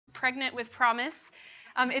Pregnant with Promise.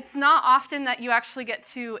 It's not often that you actually get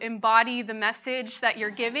to embody the message that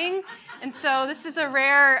you're giving, and so this is a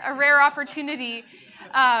rare opportunity.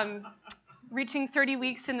 Reaching 30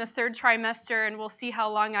 weeks in the third trimester, and we'll see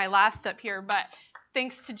how long I last up here. But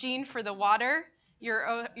thanks to Jean for the water.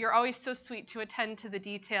 You're always so sweet to attend to the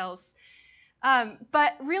details.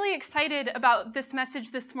 But really excited about this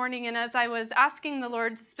message this morning, and as I was asking the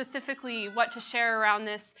Lord specifically what to share around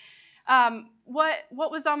this,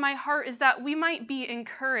 what was on my heart is that we might be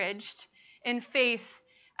encouraged in faith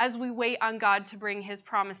as we wait on God to bring his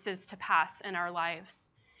promises to pass in our lives.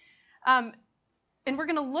 And we're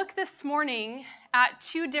going to look this morning at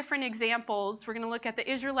two different examples. We're going to look at the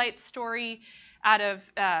Israelites' story out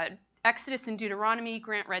of Exodus and Deuteronomy.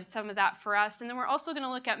 Grant read some of that for us. And then we're also going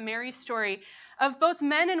to look at Mary's story of both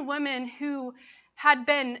men and women who had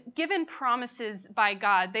been given promises by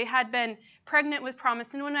God. They had been pregnant with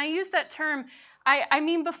promise. And when I use that term, I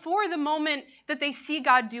mean before the moment that they see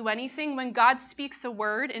God do anything, when God speaks a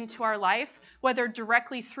word into our life, whether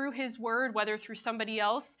directly through his word, whether through somebody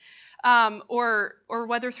else, or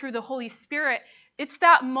whether through the Holy Spirit, it's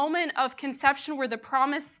that moment of conception where the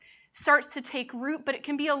promise starts to take root, but it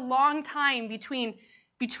can be a long time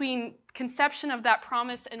between conception of that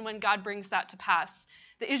promise and when God brings that to pass.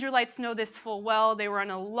 The Israelites know this full well. They were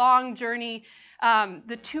on a long journey.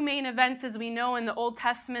 The two main events, as we know in the Old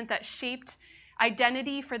Testament, that shaped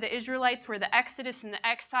identity for the Israelites were the Exodus and the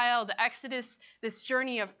exile. The Exodus, this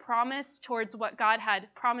journey of promise towards what God had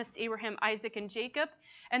promised Abraham, Isaac, and Jacob.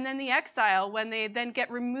 And then the exile, when they then get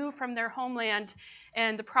removed from their homeland,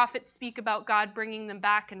 and the prophets speak about God bringing them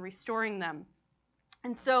back and restoring them.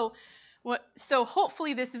 And so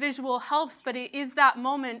hopefully this visual helps, but it is that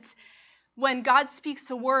moment when God speaks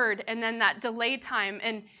a word and then that delay time.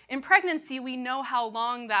 And in pregnancy, we know how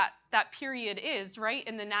long that period is, right,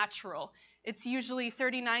 in the natural. It's usually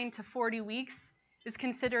 39 to 40 weeks is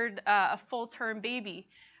considered a full-term baby.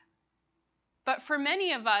 But for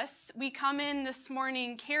many of us, we come in this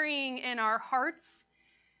morning carrying in our hearts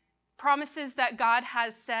promises that God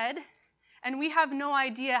has said, and we have no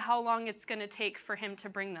idea how long it's going to take for him to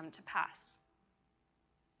bring them to pass.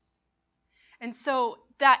 And so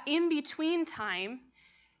that in-between time,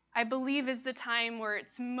 I believe, is the time where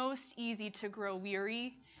it's most easy to grow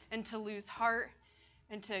weary and to lose heart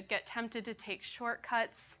and to get tempted to take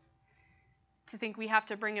shortcuts, to think we have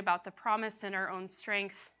to bring about the promise in our own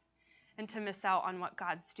strength, and to miss out on what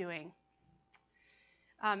God's doing.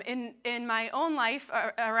 In my own life,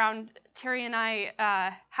 around Terry and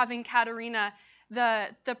I having Katerina,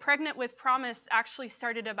 the Pregnant with Promise actually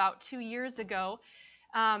started about 2 years ago.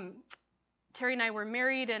 Terry and I were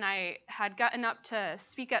married, and I had gotten up to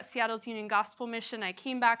speak at Seattle's Union Gospel Mission. I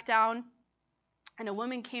came back down, and a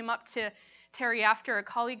woman came up to Terry after, a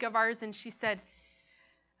colleague of ours, and she said,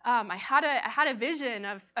 I had a vision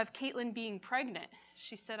of Katelyn being pregnant.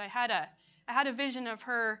 She said, I had a vision of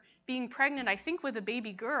her being pregnant, I think with a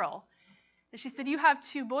baby girl. And she said, you have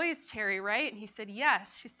 2 boys, Terry, right? And he said,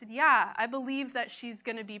 yes. She said, yeah, I believe that she's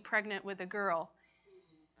going to be pregnant with a girl.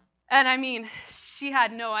 And I mean, she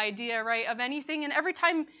had no idea, right, of anything. And every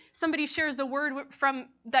time somebody shares a word from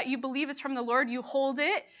that you believe is from the Lord, you hold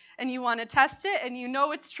it and you want to test it, and you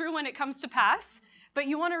know it's true when it comes to pass, but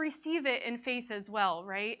you want to receive it in faith as well,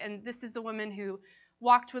 right? And this is a woman who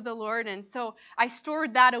walked with the Lord, and so I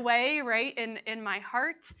stored that away, right, in my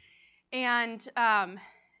heart. And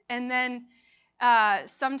then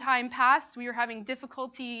some time passed. We were having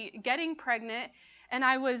difficulty getting pregnant, and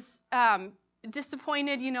I was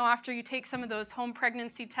disappointed, after you take some of those home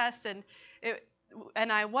pregnancy tests,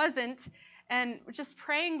 and I wasn't. And just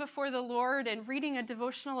praying before the Lord and reading a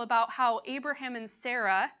devotional about how Abraham and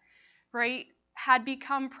Sarah, right, had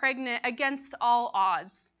become pregnant against all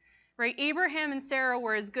odds. Right? Abraham and Sarah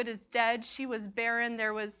were as good as dead. She was barren.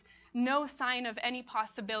 There was no sign of any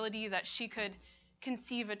possibility that she could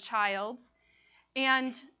conceive a child.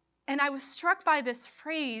 And I was struck by this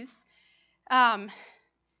phrase,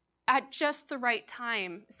 at just the right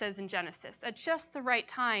time, it says in Genesis. At just the right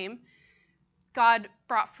time, God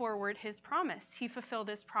brought forward his promise. He fulfilled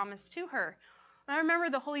his promise to her. And I remember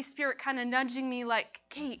the Holy Spirit kind of nudging me like,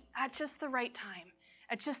 Kate, at just the right time.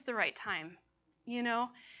 At just the right time,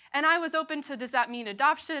 And I was open to, does that mean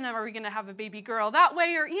adoption? Are we going to have a baby girl that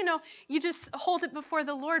way? Or, you just hold it before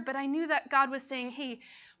the Lord. But I knew that God was saying, hey,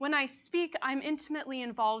 when I speak, I'm intimately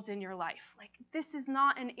involved in your life. Like, this is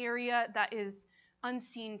not an area that is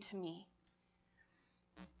unseen to me.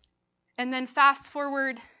 And then fast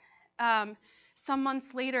forward some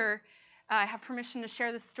months later, I have permission to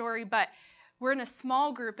share this story, but we're in a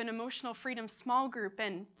small group, an emotional freedom small group,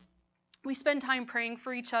 and we spend time praying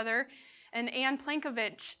for each other. And Ann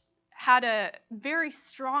Plankovich had a very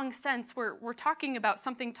strong sense. We're talking about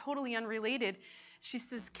something totally unrelated. She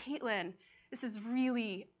says, Katelyn, this is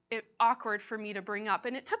really awkward for me to bring up.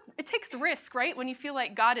 And it takes risk, right? When you feel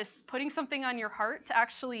like God is putting something on your heart to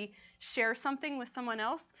actually share something with someone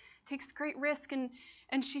else, it takes great risk.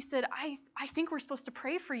 And she said, I think we're supposed to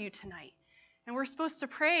pray for you tonight. And we're supposed to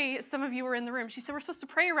pray, some of you were in the room, she said, we're supposed to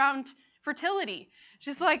pray around fertility.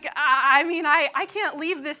 She's like, I can't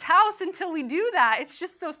leave this house until we do that. It's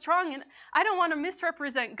just so strong. And I don't want to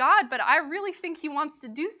misrepresent God, but I really think he wants to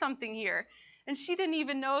do something here. And she didn't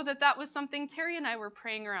even know that was something Terry and I were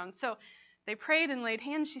praying around. So they prayed and laid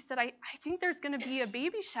hands. She said, I think there's going to be a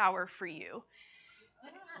baby shower for you.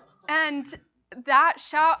 And that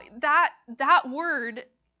word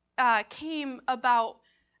came about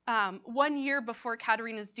 1 year before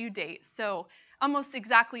Katerina's due date. So almost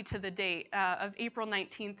exactly to the date of April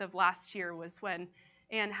 19th of last year was when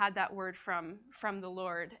Anne had that word from the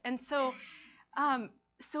Lord. And so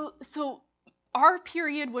our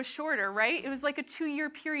period was shorter, right? It was like a 2-year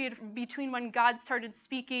period between when God started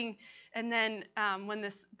speaking and then when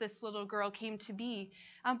this little girl came to be.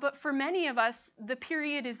 But for many of us, the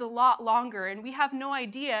period is a lot longer, and we have no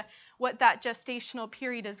idea what that gestational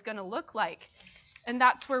period is going to look like. And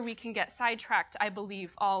that's where we can get sidetracked, I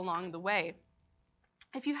believe, all along the way.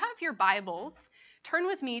 If you have your Bibles, turn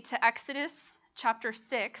with me to Exodus chapter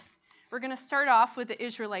 6. We're going to start off with the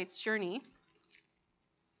Israelites' journey.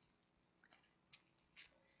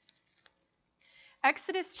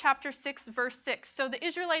 Exodus chapter 6, verse 6. So the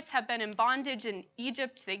Israelites have been in bondage in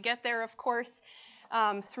Egypt. They get there, of course,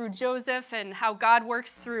 through Joseph and how God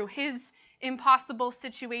works through his impossible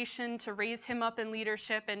situation to raise him up in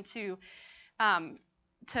leadership and to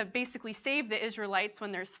basically save the Israelites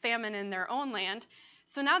when there's famine in their own land.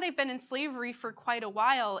 So now they've been in slavery for quite a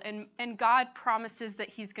while, and God promises that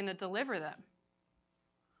he's going to deliver them.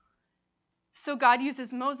 So God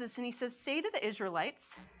uses Moses, and he says, say to the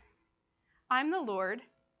Israelites, I'm the Lord,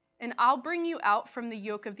 and I'll bring you out from the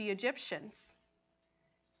yoke of the Egyptians.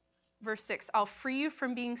 Verse 6, I'll free you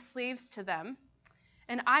from being slaves to them,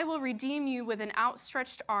 and I will redeem you with an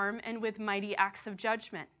outstretched arm and with mighty acts of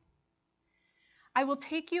judgment. I will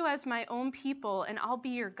take you as my own people, and I'll be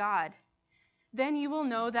your God. Then you will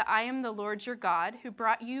know that I am the Lord your God, who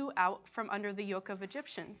brought you out from under the yoke of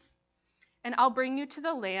Egyptians. And I'll bring you to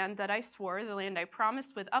the land that I swore, the land I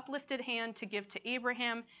promised with uplifted hand to give to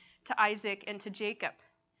Abraham, to Isaac, and to Jacob.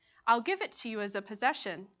 I'll give it to you as a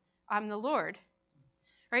possession. I'm the Lord.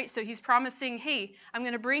 Right? So he's promising, hey, I'm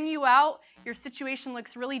going to bring you out. Your situation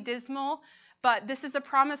looks really dismal, but this is a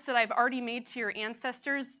promise that I've already made to your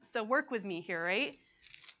ancestors, so work with me here, right?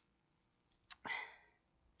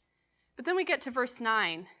 But then we get to verse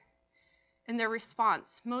 9 and their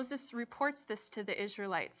response. Moses reports this to the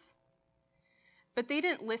Israelites. But they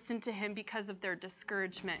didn't listen to him because of their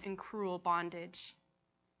discouragement and cruel bondage.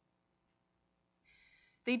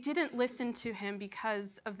 They didn't listen to him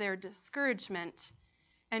because of their discouragement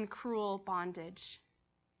and cruel bondage.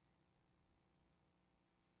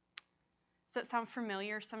 Does that sound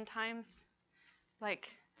familiar sometimes? Like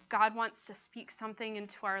God wants to speak something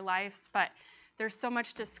into our lives, but there's so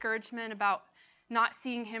much discouragement about not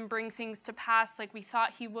seeing him bring things to pass like we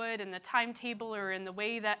thought he would in the timetable or in the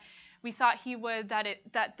way that we thought he would, that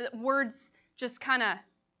the words just kind of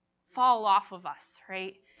fall off of us,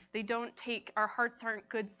 right? They don't take, our hearts aren't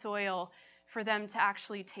good soil for them to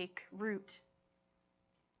actually take root.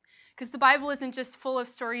 Because the Bible isn't just full of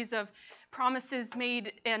stories of promises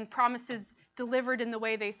made and promises delivered in the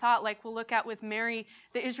way they thought, like we'll look at with Mary.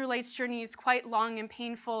 The Israelites' journey is quite long and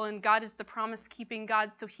painful, and God is the promise-keeping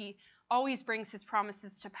God, so he always brings his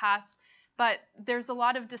promises to pass. But there's a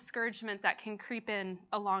lot of discouragement that can creep in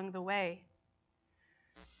along the way.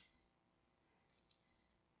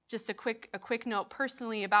 Just a quick note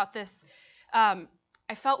personally about this. I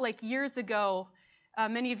felt like years ago,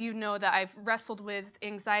 many of you know that I've wrestled with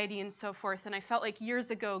anxiety and so forth, and I felt like years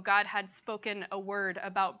ago God had spoken a word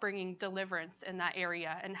about bringing deliverance in that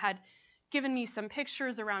area and had given me some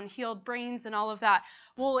pictures around healed brains and all of that.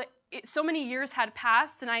 Well, so many years had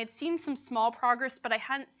passed, and I had seen some small progress, but I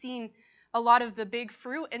hadn't seen a lot of the big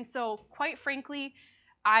fruit, and so quite frankly,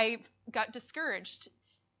 I got discouraged.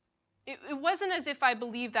 It wasn't as if I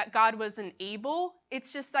believed that God wasn't able.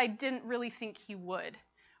 It's just I didn't really think he would.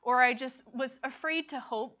 Or I just was afraid to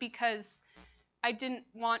hope because I didn't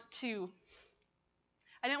want to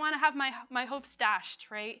have my hopes dashed,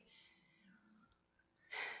 right?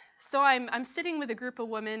 So I'm sitting with a group of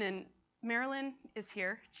women, and Marilyn is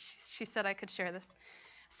here. She said I could share this.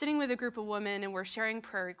 Sitting with a group of women, and we're sharing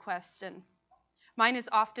prayer requests, and mine is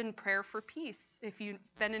often prayer for peace. If you've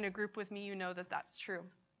been in a group with me, you know that that's true.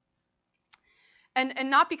 And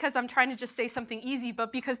not because I'm trying to just say something easy,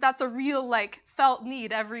 but because that's a real felt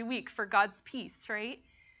need every week for God's peace, right?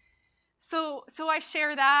 So I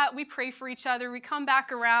share that. We pray for each other. We come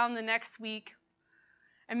back around the next week.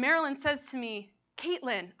 And Marilyn says to me,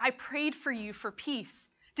 Katelyn, I prayed for you for peace.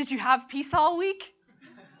 Did you have peace all week?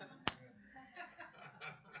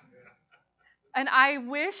 And I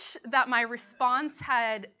wish that my response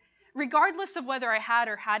had, regardless of whether I had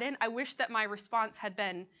or hadn't, I wish that my response had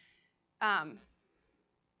been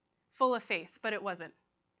full of faith, but it wasn't.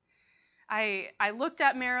 I looked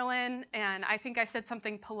at Marilyn, and I think I said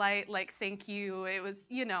something polite like, thank you. It was,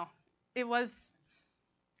 it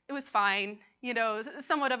was fine,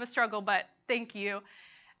 somewhat of a struggle, but thank you.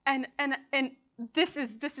 And this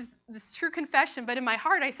is true confession, but in my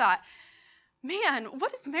heart I thought, man,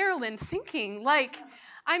 what is Marilyn thinking? I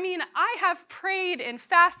have prayed and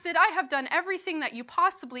fasted. I have done everything that you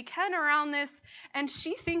possibly can around this, and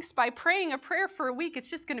she thinks by praying a prayer for a week, it's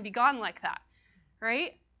just going to be gone like that,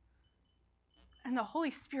 right? And the Holy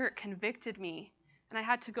Spirit convicted me, and I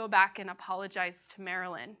had to go back and apologize to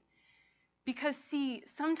Marilyn. Because, see,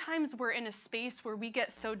 sometimes we're in a space where we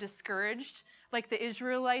get so discouraged, like the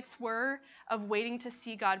Israelites were, of waiting to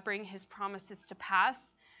see God bring his promises to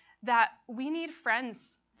pass, that we need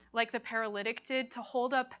friends like the paralytic did to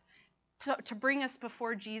hold up, to bring us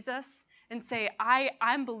before Jesus and say,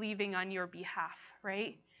 I'm believing on your behalf,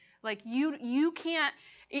 right? You can't,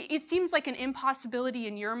 it seems like an impossibility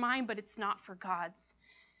in your mind, but it's not for God's.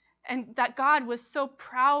 And that God was so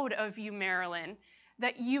proud of you, Marilyn,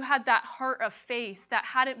 that you had that heart of faith that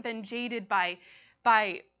hadn't been jaded by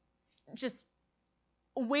just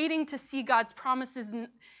waiting to see God's promises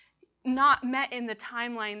not met in the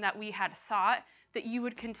timeline that we had thought, that you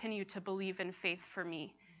would continue to believe in faith for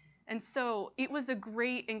me. And so it was a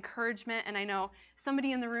great encouragement, and I know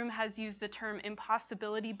somebody in the room has used the term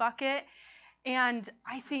impossibility bucket, and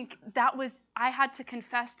I think I had to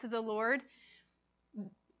confess to the Lord,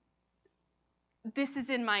 this is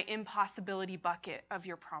in my impossibility bucket of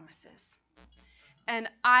your promises. And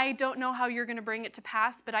I don't know how you're going to bring it to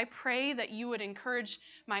pass, but I pray that you would encourage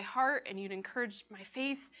my heart and you'd encourage my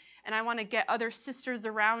faith. And I want to get other sisters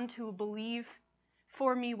around who believe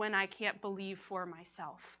for me when I can't believe for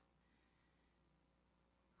myself.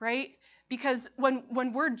 Right? Because when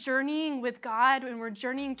we're journeying with God, when we're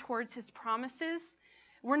journeying towards his promises,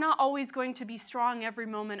 we're not always going to be strong every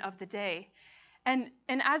moment of the day. And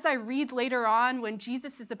as I read later on, when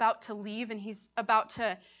Jesus is about to leave and he's about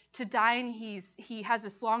to die, and he has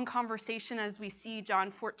this long conversation, as we see John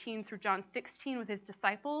 14 through John 16 with his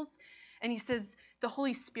disciples, and he says, the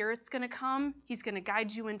Holy Spirit's going to come. He's going to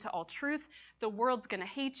guide you into all truth. The world's going to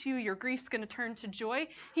hate you. Your grief's going to turn to joy.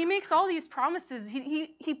 He makes all these promises.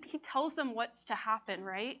 He tells them what's to happen,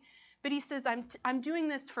 right? But he says, I'm doing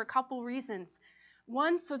this for a couple reasons.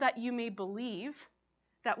 One, so that you may believe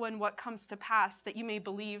that when what comes to pass, that you may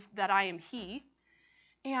believe that I am he,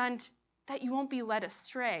 and that you won't be led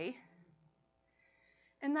astray,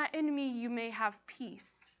 and that in me you may have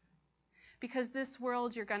peace. Because this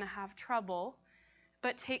world you're going to have trouble,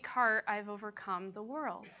 but take heart, I've overcome the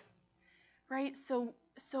world. Right?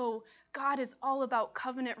 So God is all about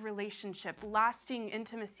covenant relationship, lasting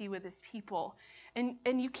intimacy with his people.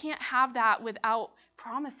 And you can't have that without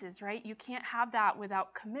promises, right? You can't have that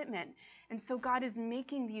without commitment. And so God is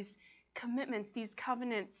making these commitments, these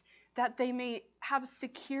covenants, that they may have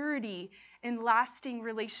security in lasting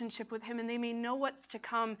relationship with him, and they may know what's to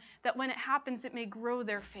come, that when it happens, it may grow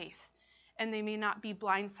their faith, and they may not be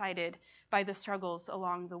blindsided by the struggles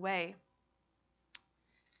along the way.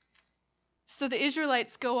 So the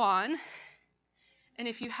Israelites go on, and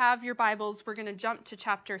if you have your Bibles, we're going to jump to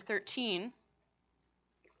chapter 13.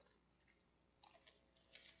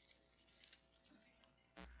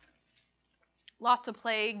 Lots of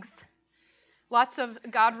plagues, lots of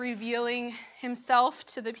God revealing himself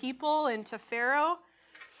to the people and to Pharaoh.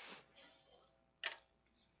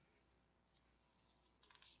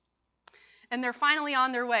 And they're finally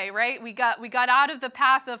on their way, right? We got out of the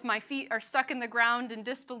path of my feet are stuck in the ground in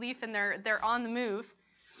disbelief, and they're on the move.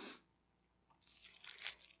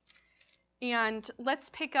 And let's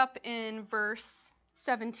pick up in verse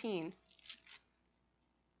 17.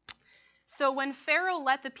 So when Pharaoh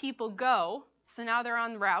let the people go, so now they're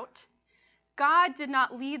on the route, God did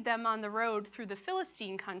not lead them on the road through the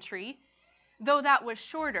Philistine country, though that was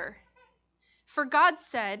shorter. For God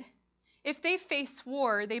said, if they face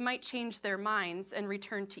war, they might change their minds and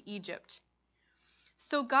return to Egypt.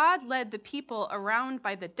 So God led the people around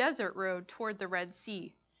by the desert road toward the Red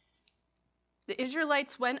Sea. The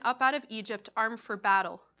Israelites went up out of Egypt armed for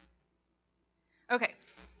battle. Okay,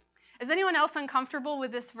 is anyone else uncomfortable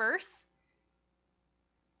with this verse?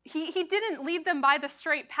 He didn't lead them by the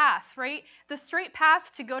straight path, right? The straight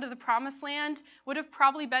path to go to the promised land would have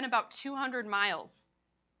probably been about 200 miles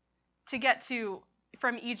to get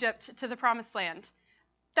from Egypt to the promised land.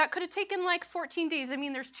 That could have taken like 14 days. I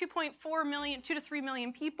mean, there's 2.4 million, 2 to 3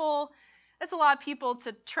 million people. That's a lot of people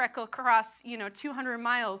to trek across, 200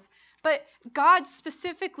 miles. But God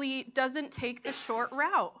specifically doesn't take the short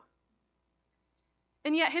route.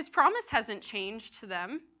 And yet his promise hasn't changed to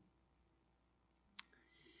them.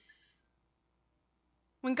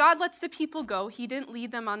 When God lets the people go, he didn't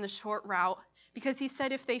lead them on the short route because he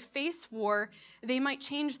said if they face war, they might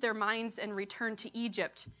change their minds and return to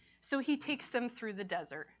Egypt. So he takes them through the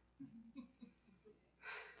desert.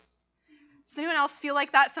 Does anyone else feel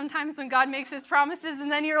like that sometimes when God makes his promises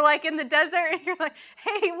and then you're like in the desert and you're like,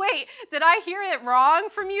 hey, wait, did I hear it wrong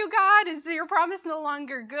from you, God? Is your promise no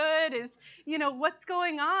longer good? What's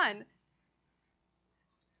going on?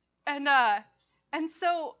 And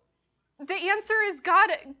so the answer is God,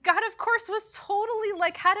 of course, was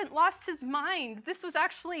totally hadn't lost his mind. This was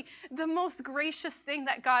actually the most gracious thing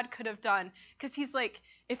that God could have done. Because he's like,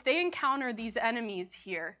 if they encounter these enemies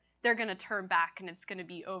here, they're going to turn back and it's going to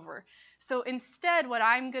be over. So instead, what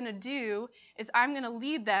I'm going to do is I'm going to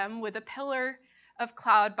lead them with a pillar of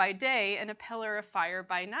cloud by day and a pillar of fire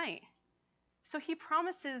by night. So he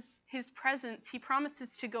promises his presence. He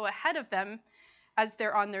promises to go ahead of them as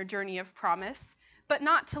they're on their journey of promise, but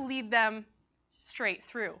not to lead them straight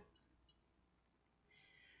through.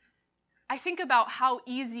 I think about how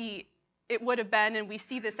easy it would have been, and we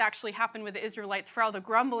see this actually happen with the Israelites, for all the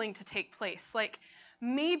grumbling to take place.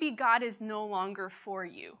 Maybe God is no longer for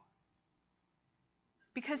you.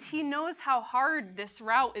 Because he knows how hard this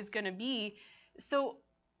route is going to be. So,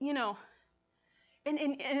 and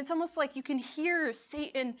it's almost like you can hear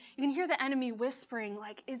Satan, you can hear the enemy whispering,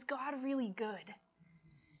 is God really good?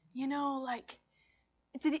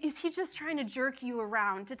 Is he just trying to jerk you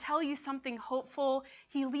around, to tell you something hopeful?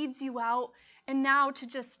 He leads you out, and now to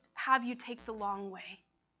just have you take the long way.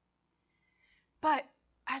 But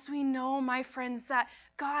as we know, my friends, that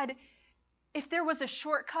God, if there was a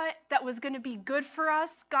shortcut that was going to be good for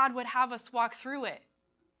us, God would have us walk through it.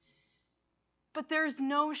 But there's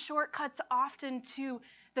no shortcuts often to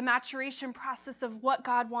the maturation process of what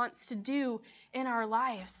God wants to do in our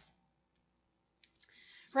lives.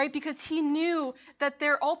 Right? Because he knew that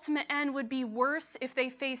their ultimate end would be worse if they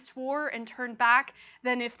faced war and turned back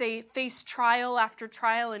than if they faced trial after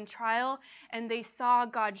trial and trial, and they saw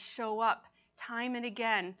God show up time and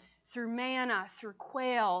again through manna, through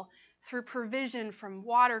quail, through provision from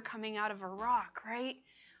water coming out of a rock, right?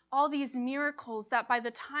 All these miracles that by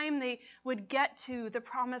the time they would get to the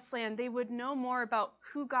promised land, they would know more about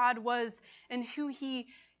who God was and who he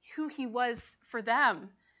was for them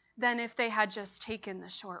than if they had just taken the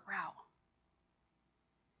short route.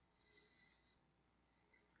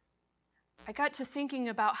 I got to thinking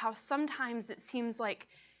about how sometimes it seems like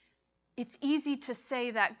it's easy to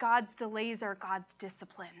say that God's delays are God's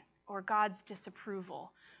discipline or God's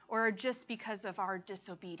disapproval, or just because of our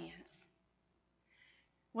disobedience.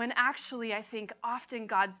 When actually, I think often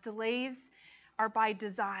God's delays are by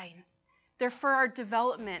design. They're for our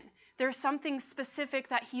development. There's something specific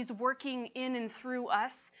that he's working in and through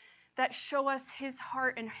us that show us his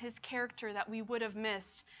heart and his character that we would have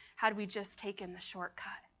missed had we just taken the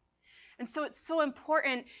shortcut. And so it's so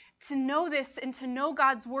important to know this and to know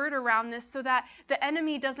God's word around this so that the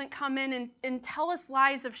enemy doesn't come in and tell us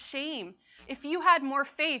lies of shame. If you had more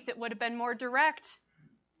faith, it would have been more direct.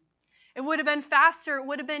 It would have been faster. It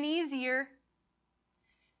would have been easier.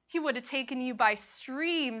 He would have taken you by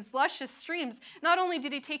streams, luscious streams. Not only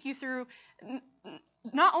did he not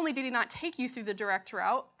take you through the direct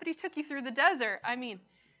route, but he took you through the desert.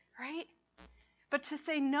 Right? But to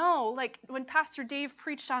say no, when Pastor Dave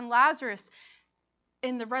preached on Lazarus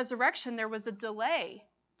in the resurrection, there was a delay.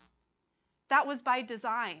 That was by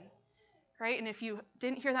design. Right? And if you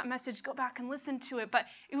didn't hear that message, go back and listen to it. But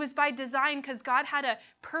it was by design because God had a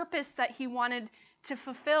purpose that he wanted to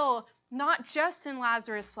fulfill, not just in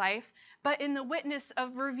Lazarus' life, but in the witness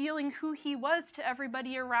of revealing who he was to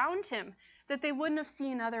everybody around him that they wouldn't have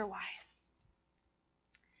seen otherwise.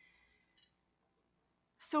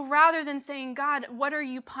 So rather than saying, God, what are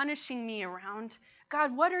you punishing me around?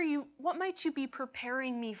 God, what might you be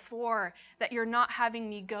preparing me for that you're not having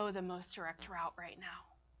me go the most direct route right now?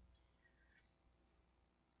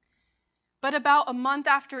 But about a month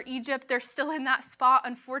after Egypt, they're still in that spot,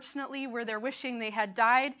 unfortunately, where they're wishing they had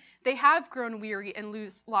died. They have grown weary and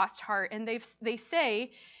lost heart. And they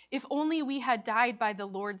say, if only we had died by the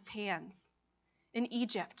Lord's hands in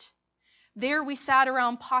Egypt. There we sat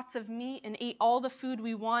around pots of meat and ate all the food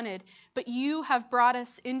we wanted, but you have brought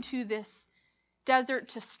us into this desert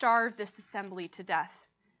to starve this assembly to death.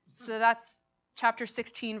 So that's chapter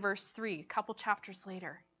 16, verse 3, a couple chapters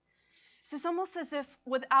later. So it's almost as if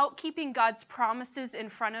without keeping God's promises in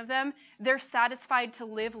front of them, they're satisfied to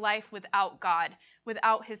live life without God,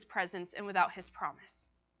 without his presence, and without his promise.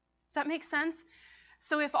 Does that make sense?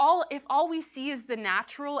 So if all we see is the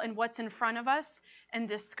natural and what's in front of us and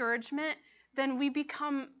discouragement, then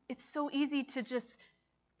it's so easy to just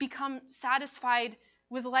become satisfied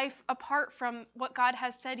with life apart from what God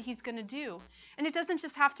has said he's going to do. And it doesn't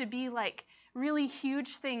just have to be like really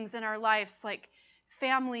huge things in our lives, like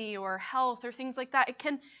family or health or things like that. It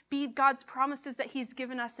can be God's promises that he's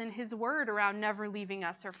given us in his word around never leaving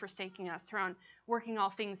us or forsaking us, around working all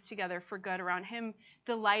things together for good, around him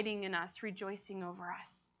delighting in us, rejoicing over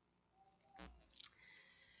us.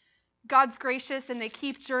 God's gracious, and they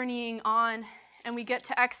keep journeying on, and we get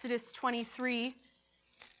to Exodus 23,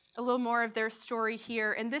 a little more of their story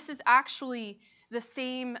here. And this is actually the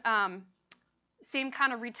same kind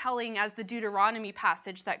of retelling as the Deuteronomy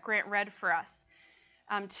passage that Grant read for us.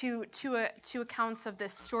 Two accounts of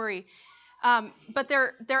this story. But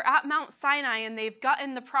they're at Mount Sinai, and they've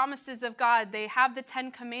gotten the promises of God. They have the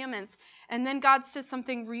 10 Commandments. And then God says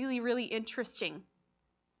something really, really interesting.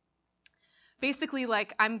 Basically,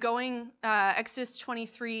 like, I'm going, Exodus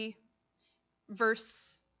 23,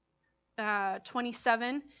 verse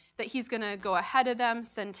 27, that he's going to go ahead of them,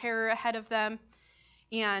 send terror ahead of them.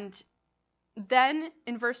 And then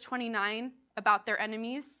in verse 29, about their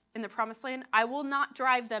enemies in the promised land, I will not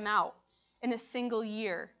drive them out in a single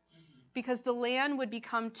year, because the land would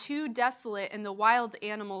become too desolate and the wild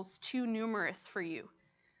animals too numerous for you.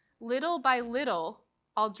 Little by little,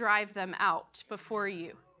 I'll drive them out before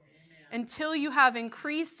you, until you have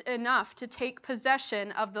increased enough to take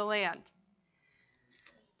possession of the land.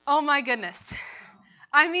 Oh my goodness.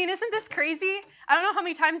 I mean, isn't this crazy? I don't know how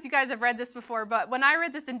many times you guys have read this before, but when I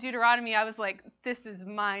read this in Deuteronomy, I was like, this is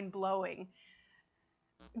mind-blowing.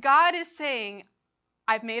 God is saying,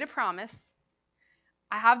 I've made a promise.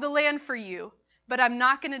 I have the land for you, but I'm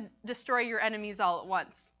not going to destroy your enemies all at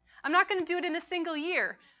once. I'm not going to do it in a single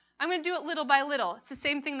year. I'm going to do it little by little. It's the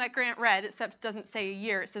same thing that Grant read, except it doesn't say a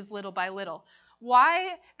year. It says little by little.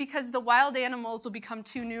 Why? Because the wild animals will become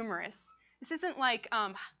too numerous. This isn't like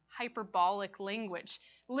hyperbolic language.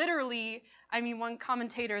 Literally, I mean, one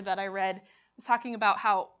commentator that I read was talking about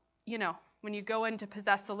how, when you go in to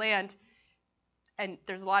possess a land, and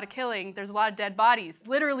there's a lot of killing, there's a lot of dead bodies.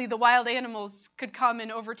 Literally, the wild animals could come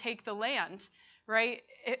and overtake the land, right?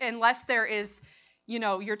 Unless there is,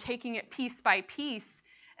 you're taking it piece by piece,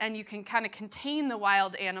 and you can kind of contain the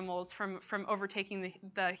wild animals from overtaking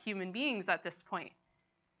the human beings at this point.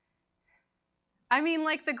 I mean,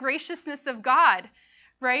 like the graciousness of God,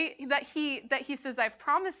 right? That he says, I've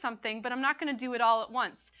promised something, but I'm not going to do it all at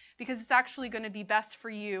once, because it's actually going to be best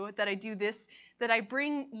for you that I do this, that I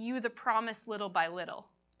bring you the promise little by little.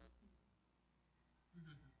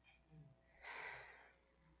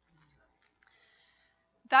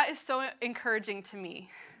 That is so encouraging to me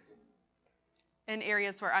in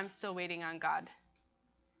areas where I'm still waiting on God,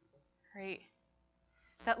 right?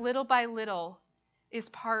 That little by little is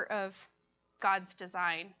part of God's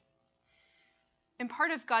design and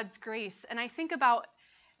part of God's grace. And I think about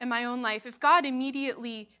in my own life, if God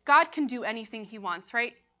can do anything he wants,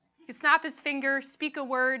 right? He could snap his finger, speak a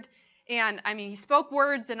word, and he spoke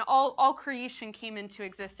words and all creation came into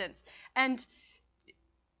existence. And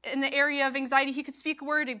in the area of anxiety, he could speak a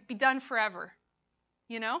word, it'd be done forever,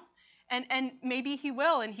 And maybe he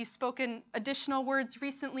will, and he's spoken additional words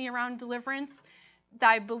recently around deliverance that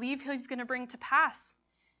I believe he's going to bring to pass.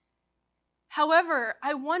 However,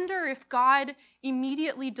 I wonder if God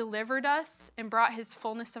immediately delivered us and brought his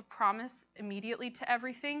fullness of promise immediately to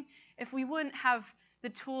everything, if we wouldn't have the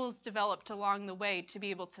tools developed along the way to be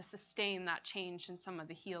able to sustain that change and some of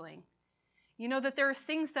the healing. That there are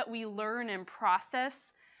things that we learn and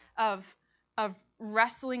process of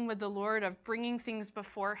wrestling with the Lord, of bringing things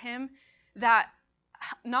before him, that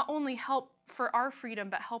not only help for our freedom,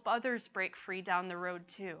 but help others break free down the road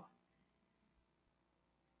too.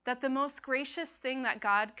 That the most gracious thing that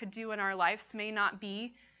God could do in our lives may not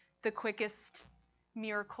be the quickest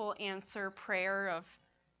miracle answer prayer of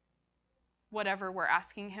whatever we're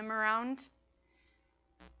asking him around,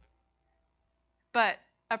 but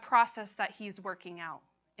a process that he's working out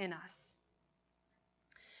in us.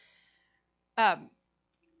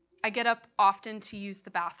 I get up often to use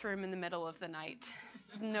the bathroom in the middle of the night.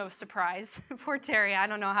 It's no surprise. Poor Terry, I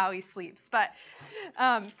don't know how he sleeps. But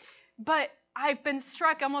I've been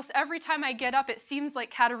struck almost every time I get up, it seems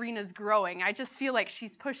like Katerina's growing. I just feel like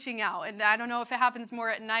she's pushing out. And I don't know if it happens more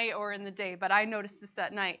at night or in the day, but I notice this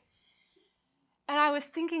at night. And I was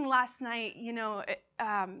thinking last night,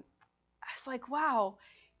 I was like, wow,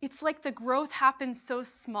 it's like the growth happens so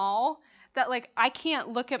small that like I can't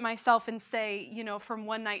look at myself and say, from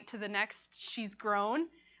one night to the next, she's grown.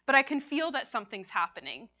 But I can feel that something's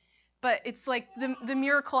happening. But it's like the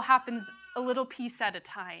miracle happens a little piece at a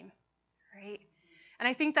time. Right? And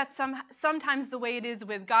I think that's sometimes the way it is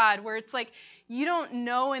with God, where it's like you don't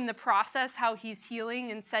know in the process how he's healing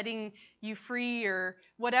and setting you free or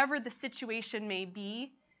whatever the situation may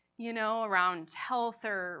be, around health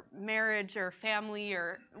or marriage or family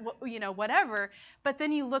or, whatever. But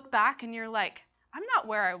then you look back and you're like, I'm not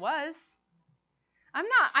where I was. I'm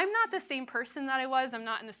not the same person that I was. I'm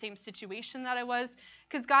not in the same situation that I was,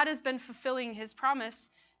 because God has been fulfilling his promise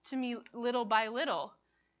to me little by little.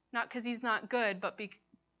 Not because he's not good,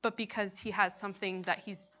 but because he has something that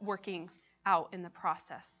he's working out in the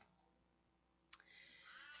process.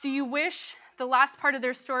 So you wish, the last part of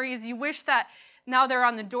their story is you wish that now they're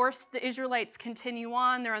on the doorstep, the Israelites continue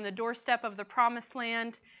on, they're on the doorstep of the promised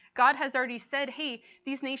land. God has already said, hey,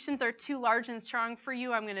 these nations are too large and strong for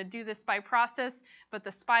you. I'm going to do this by process. But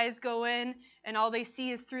the spies go in, and all they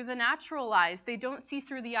see is through the natural eyes. They don't see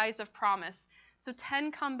through the eyes of promise. So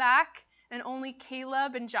 10 come back, and only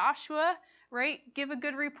Caleb and Joshua, right, give a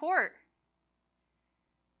good report.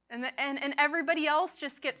 And everybody else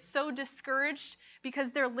just gets so discouraged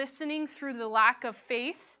because they're listening through the lack of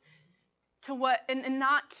faith to what, and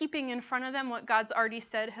not keeping in front of them what God's already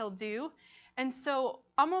said he'll do. And so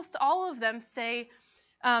almost all of them say,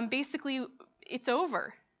 basically, it's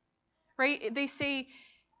over, right? They say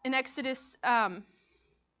in Exodus,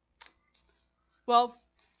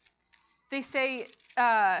 they say,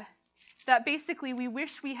 that basically we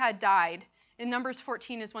wish we had died. In Numbers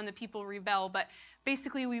 14 is when the people rebel, but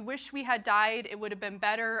basically we wish we had died. It would have been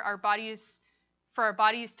better for our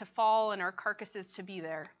bodies to fall and our carcasses to be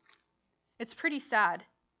there. It's pretty sad.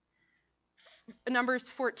 Numbers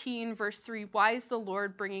 14, verse 3, why is the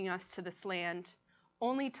Lord bringing us to this land?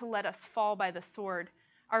 Only to let us fall by the sword.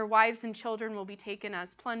 Our wives and children will be taken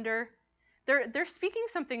as plunder. They're speaking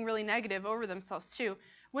something really negative over themselves too.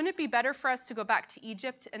 Wouldn't it be better for us to go back to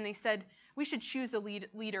Egypt? And they said, we should choose a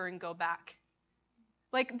leader and go back.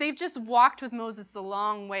 Like, they've just walked with Moses a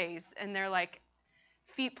long ways, and they're like,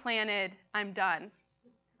 feet planted, I'm done,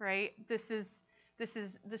 right? This is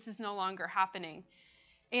no longer happening.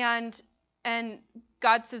 And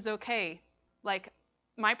God says, okay, like,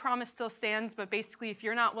 my promise still stands, but basically, if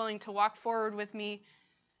you're not willing to walk forward with me,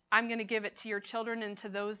 I'm going to give it to your children and to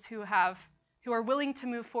those who are willing to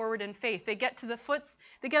move forward in faith. They get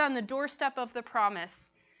on the doorstep of the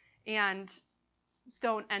promise and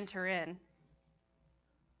don't enter in.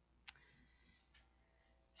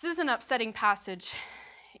 This is an upsetting passage,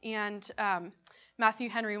 and Matthew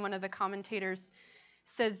Henry, one of the commentators,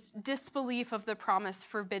 says, disbelief of the promise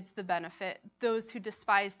forbids the benefit. Those who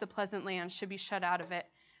despise the pleasant land should be shut out of it.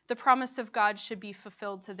 The promise of God should be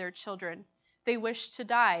fulfilled to their children. They wished to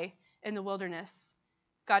die in the wilderness.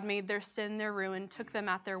 God made their sin their ruin, took them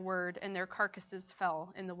at their word, and their carcasses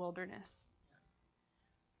fell in the wilderness.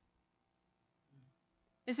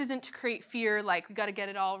 This isn't to create fear, like we got to get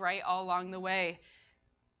it all right all along the way.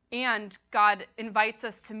 And God invites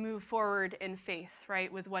us to move forward in faith,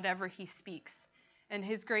 right, with whatever he speaks. And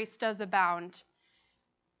his grace does abound.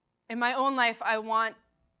 In my own life, I want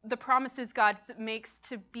the promises God makes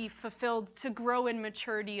to be fulfilled, to grow in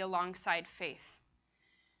maturity alongside faith.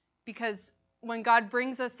 Because when God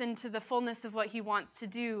brings us into the fullness of what he wants to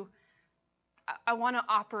do, I want to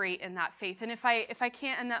operate in that faith. And if I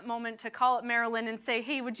can't in that moment to call up Marilyn and say,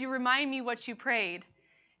 hey, would you remind me what you prayed?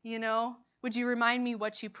 Would you remind me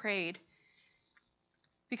what you prayed?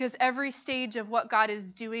 Because every stage of what God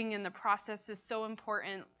is doing in the process is so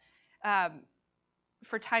important.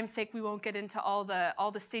 For time's sake, we won't get into all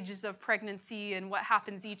the stages of pregnancy and what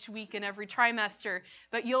happens each week and every trimester.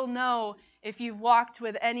 But you'll know, if you've walked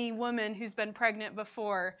with any woman who's been pregnant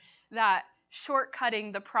before, that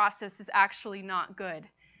shortcutting the process is actually not good,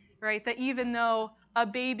 right? That even though a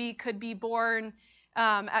baby could be born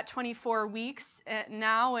at 24 weeks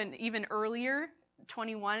now, and even earlier,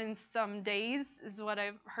 21 in some days is what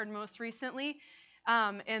I've heard most recently,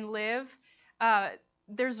 and live,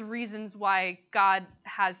 there's reasons why God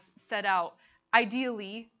has set out,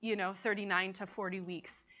 ideally, 39 to 40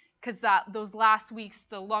 weeks, because those last weeks,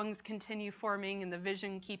 the lungs continue forming and the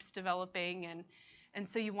vision keeps developing, and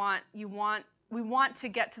so we want to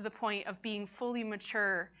get to the point of being fully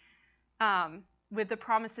mature with the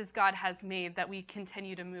promises God has made, that we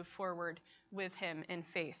continue to move forward with him in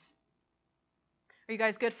faith. Are you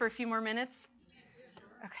guys good for a few more minutes?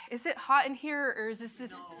 Okay. Is it hot in here, or is this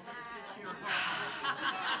just... No, it's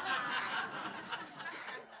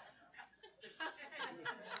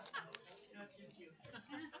just your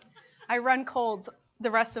I run colds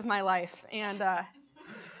the rest of my life, and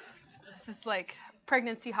this is like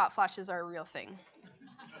pregnancy hot flashes are a real thing.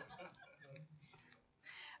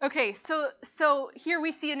 Okay, so here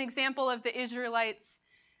we see an example of the Israelites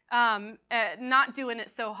not doing it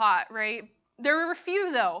so hot, right? There were a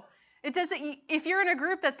few, though. It doesn't. If you're in a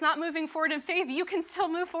group that's not moving forward in faith, you can still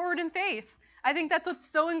move forward in faith. I think that's what's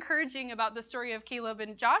so encouraging about the story of Caleb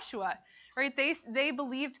and Joshua, right? They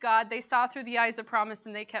believed God, they saw through the eyes of promise,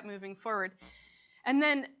 and they kept moving forward. And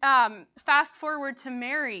then fast forward to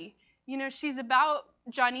Mary. You know, she's about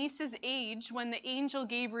Janice's age when the angel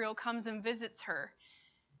Gabriel comes and visits her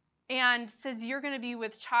and says, you're going to be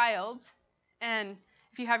with child. And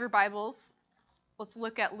if you have your Bibles, let's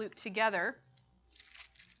look at Luke together.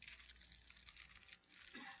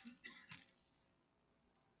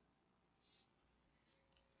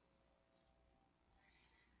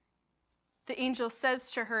 The angel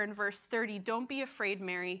says to her in verse 30, don't be afraid,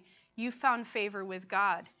 Mary. You found favor with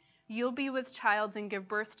God. You'll be with child and give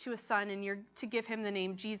birth to a son, and you're to give him the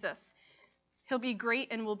name Jesus. He'll be great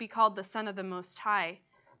and will be called the Son of the Most High.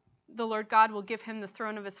 The Lord God will give him the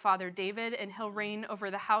throne of his father David, and he'll reign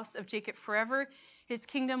over the house of Jacob forever. His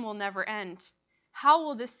kingdom will never end. How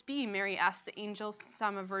will this be? Mary asked the angel, since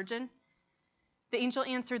I'm a virgin. The angel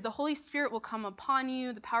answered, the Holy Spirit will come upon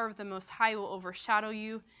you. The power of the Most High will overshadow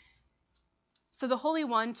you. So the Holy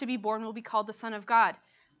One to be born will be called the Son of God.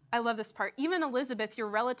 I love this part. Even Elizabeth, your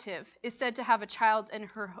relative, is said to have a child in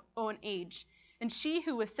her own age. And she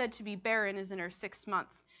who was said to be barren is in her 6th month.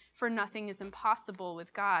 For nothing is impossible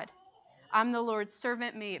with God. I'm the Lord's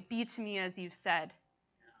servant. May it be to me as you've said.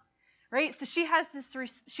 Right? So she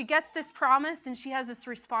gets this promise, and she has this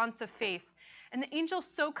response of faith. And the angel's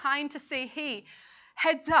so kind to say, hey,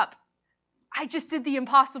 heads up. I just did the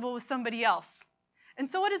impossible with somebody else. And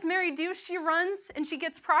so what does Mary do? She runs and she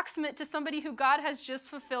gets proximate to somebody who God has just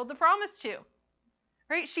fulfilled the promise to.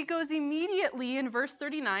 Right? She goes immediately in verse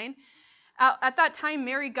 39. At that time,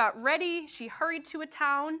 Mary got ready. She hurried to a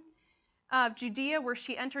town of Judea where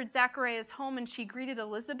she entered Zachariah's home, and she greeted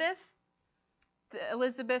Elizabeth.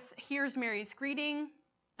 Elizabeth hears Mary's greeting.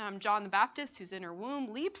 John the Baptist, who's in her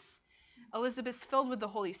womb, leaps. Elizabeth's filled with the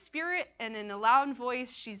Holy Spirit, and in a loud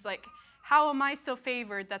voice, she's like, how am I so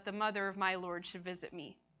favored that the mother of my Lord should visit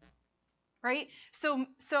me? Right?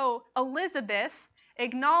 So Elizabeth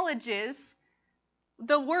acknowledges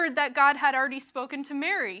the word that God had already spoken to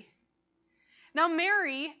Mary. Now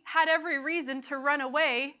Mary had every reason to run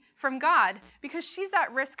away from God because she's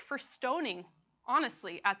at risk for stoning,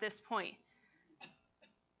 honestly, at this point.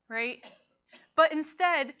 Right? But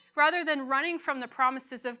instead, rather than running from the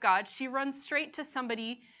promises of God, she runs straight to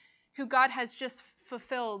somebody who God has just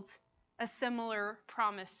fulfilled a similar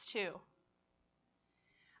promise to.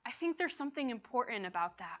 I think there's something important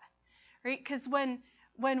about that, right? Because when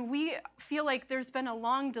we feel like there's been a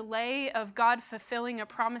long delay of God fulfilling a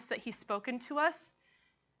promise that he's spoken to us,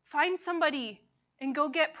 find somebody and go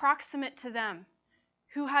get proximate to them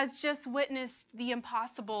who has just witnessed the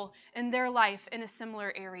impossible in their life in a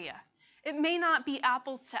similar area. It may not be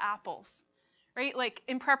apples to apples. Right? Like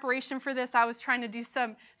in preparation for this, I was trying to do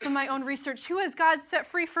some of my own research. Who has God set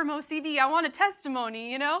free from OCD? I want a testimony,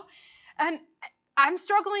 you know? And I'm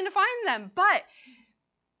struggling to find them.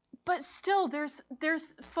 But still,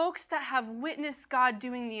 there's folks that have witnessed God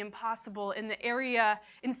doing the impossible in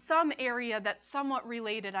some area that's somewhat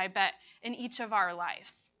related, I bet, in each of our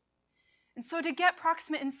lives. And so to get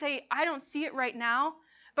proximate and say, I don't see it right now,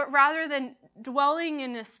 but rather than dwelling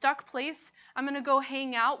in a stuck place, I'm going to go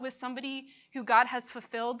hang out with somebody who God has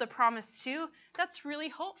fulfilled the promise to. That's really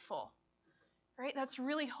hopeful, right? That's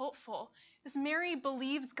really hopeful. Because Mary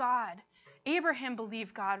believes God. Abraham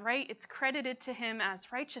believed God, right? It's credited to him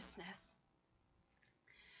as righteousness.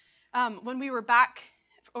 When we were back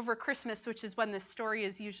over Christmas, which is when this story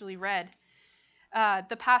is usually read,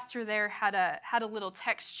 the pastor there had a little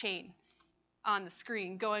text chain on the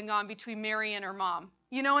screen going on between Mary and her mom.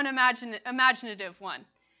 You know, an imaginative one.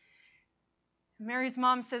 Mary's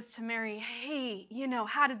mom says to Mary, hey,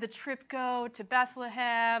 how did the trip go to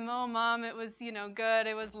Bethlehem? Oh, Mom, it was, good.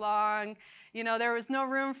 It was long. There was no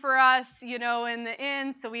room for us, in the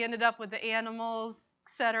inn, so we ended up with the animals,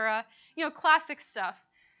 etc. Classic stuff.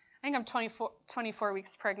 I think I'm 24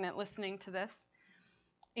 weeks pregnant listening to this.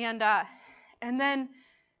 And then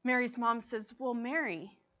Mary's mom says, well,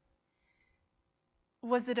 Mary,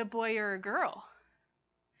 was it a boy or a girl?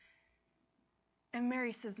 And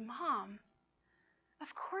Mary says, Mom,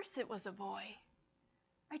 Of course it was a boy.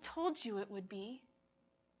 I told you it would be.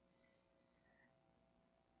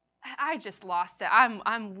 I just lost it.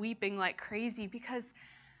 I'm weeping like crazy because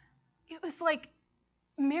it was like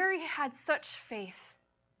Mary had such faith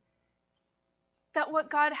that what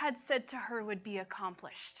God had said to her would be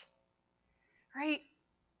accomplished. Right?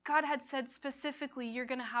 God had said specifically, you're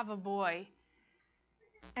going to have a boy.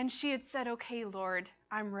 And she had said, okay, Lord,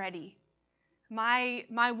 I'm ready. My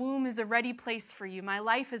womb is a ready place for you. My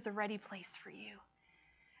life is a ready place for you.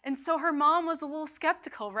 And so her mom was a little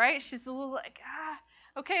skeptical, right? She's a little like,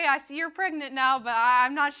 okay, I see you're pregnant now, but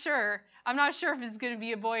I'm not sure. I'm not sure if it's going to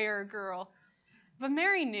be a boy or a girl. But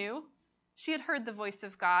Mary knew. She had heard the voice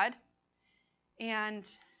of God. And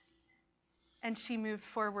she moved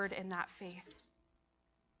forward in that faith.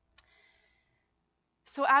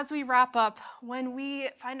 So as we wrap up, when we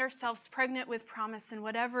find ourselves pregnant with promise and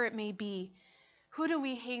whatever it may be, who do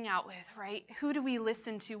we hang out with, right? Who do we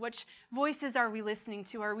listen to? Which voices are we listening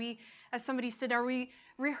to? Are we, as somebody said, are we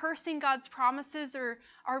rehearsing God's promises, or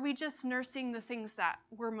are we just nursing the things that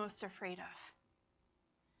we're most afraid of?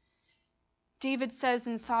 David says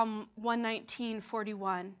in Psalm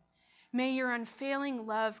 119:41, "May your unfailing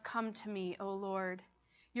love come to me, O Lord,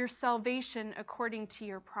 your salvation according to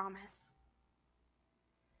your promise."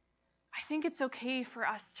 I think it's okay for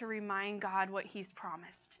us to remind God what he's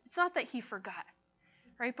promised. It's not that he forgot,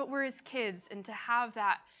 right? But we're his kids, and to have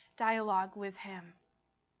that dialogue with him.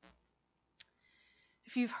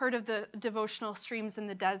 If you've heard of the devotional Streams in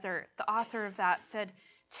the Desert, the author of that said,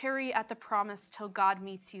 "Tarry at the promise till God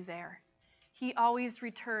meets you there. He always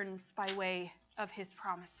returns by way of his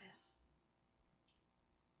promises."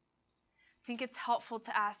 I think it's helpful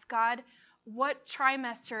to ask God, what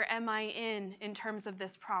trimester am I in terms of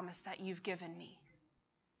this promise that you've given me?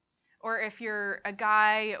 Or if you're a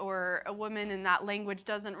guy or a woman and that language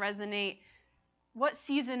doesn't resonate, what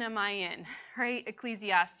season am I in, right?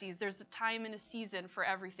 Ecclesiastes, there's a time and a season for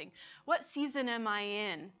everything. What season am I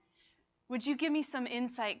in? Would you give me some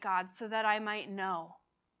insight, God, so that I might know?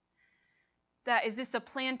 That is this a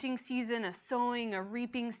planting season, a sowing, a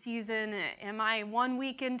reaping season? Am I 1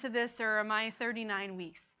 week into this, or am I 39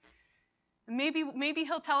 weeks? Maybe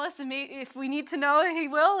he'll tell us, and maybe if we need to know, he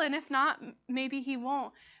will, and if not, maybe he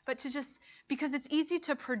won't. But to just, because it's easy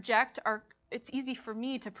for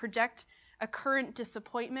me to project a current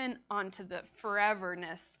disappointment onto the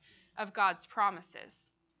foreverness of God's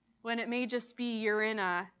promises, when it may just be you're in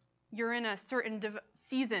a certain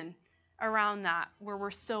season around that where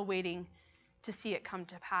we're still waiting to see it come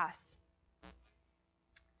to pass.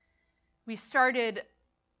 We started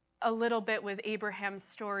a little bit with Abraham's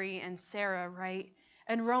story and Sarah, right?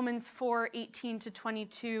 And Romans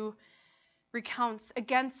 4:18-22 recounts,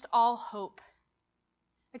 against all hope,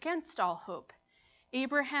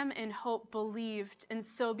 Abraham in hope believed, and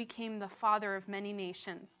so became the father of many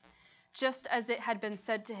nations. Just as it had been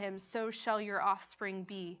said to him, so shall your offspring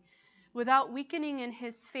be. Without weakening in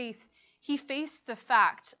his faith, he faced the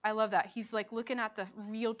fact, I love that, he's like looking at the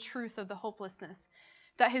real truth of the hopelessness,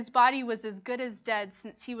 that his body was as good as dead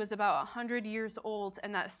since he was about 100 years old,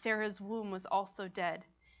 and that Sarah's womb was also dead.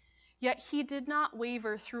 Yet he did not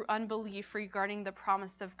waver through unbelief regarding the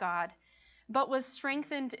promise of God, but was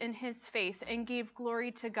strengthened in his faith and gave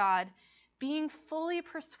glory to God, being fully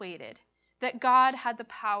persuaded that God had the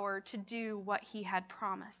power to do what he had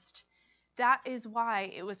promised. That is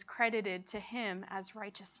why it was credited to him as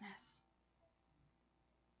righteousness.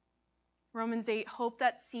 Romans 8, hope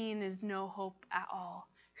that's seen is no hope at all.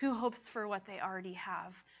 Who hopes for what they already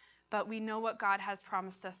have? But we know what God has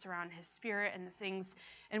promised us around his Spirit and the things,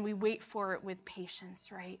 and we wait for it with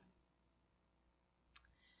patience, right?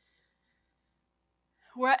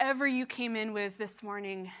 Wherever you came in with this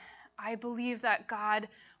morning, I believe that God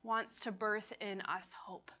wants to birth in us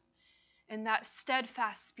hope and that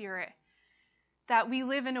steadfast spirit, that we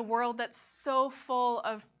live in a world that's so full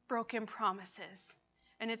of broken promises.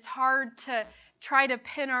 And it's hard to try to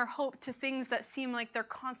pin our hope to things that seem like they're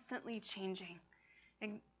constantly changing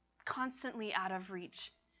and constantly out of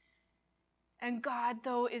reach. And God,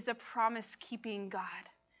 though, is a promise-keeping God.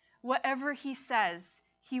 Whatever he says,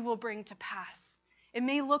 he will bring to pass. It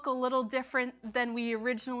may look a little different than we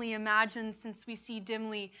originally imagined since we see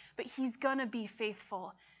dimly, but he's going to be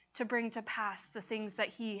faithful to bring to pass the things that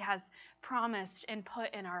he has promised and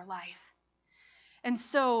put in our life. And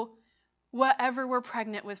so, whatever we're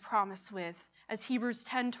pregnant with promise with, as Hebrews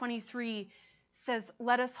 10:23 says,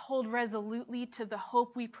 let us hold resolutely to the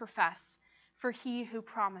hope we profess, for he who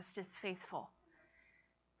promised is faithful.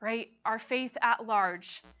 Right? Our faith at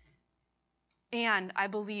large, and I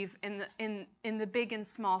believe in the big and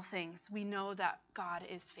small things, we know that God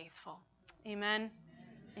is faithful. Amen.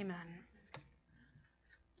 Amen.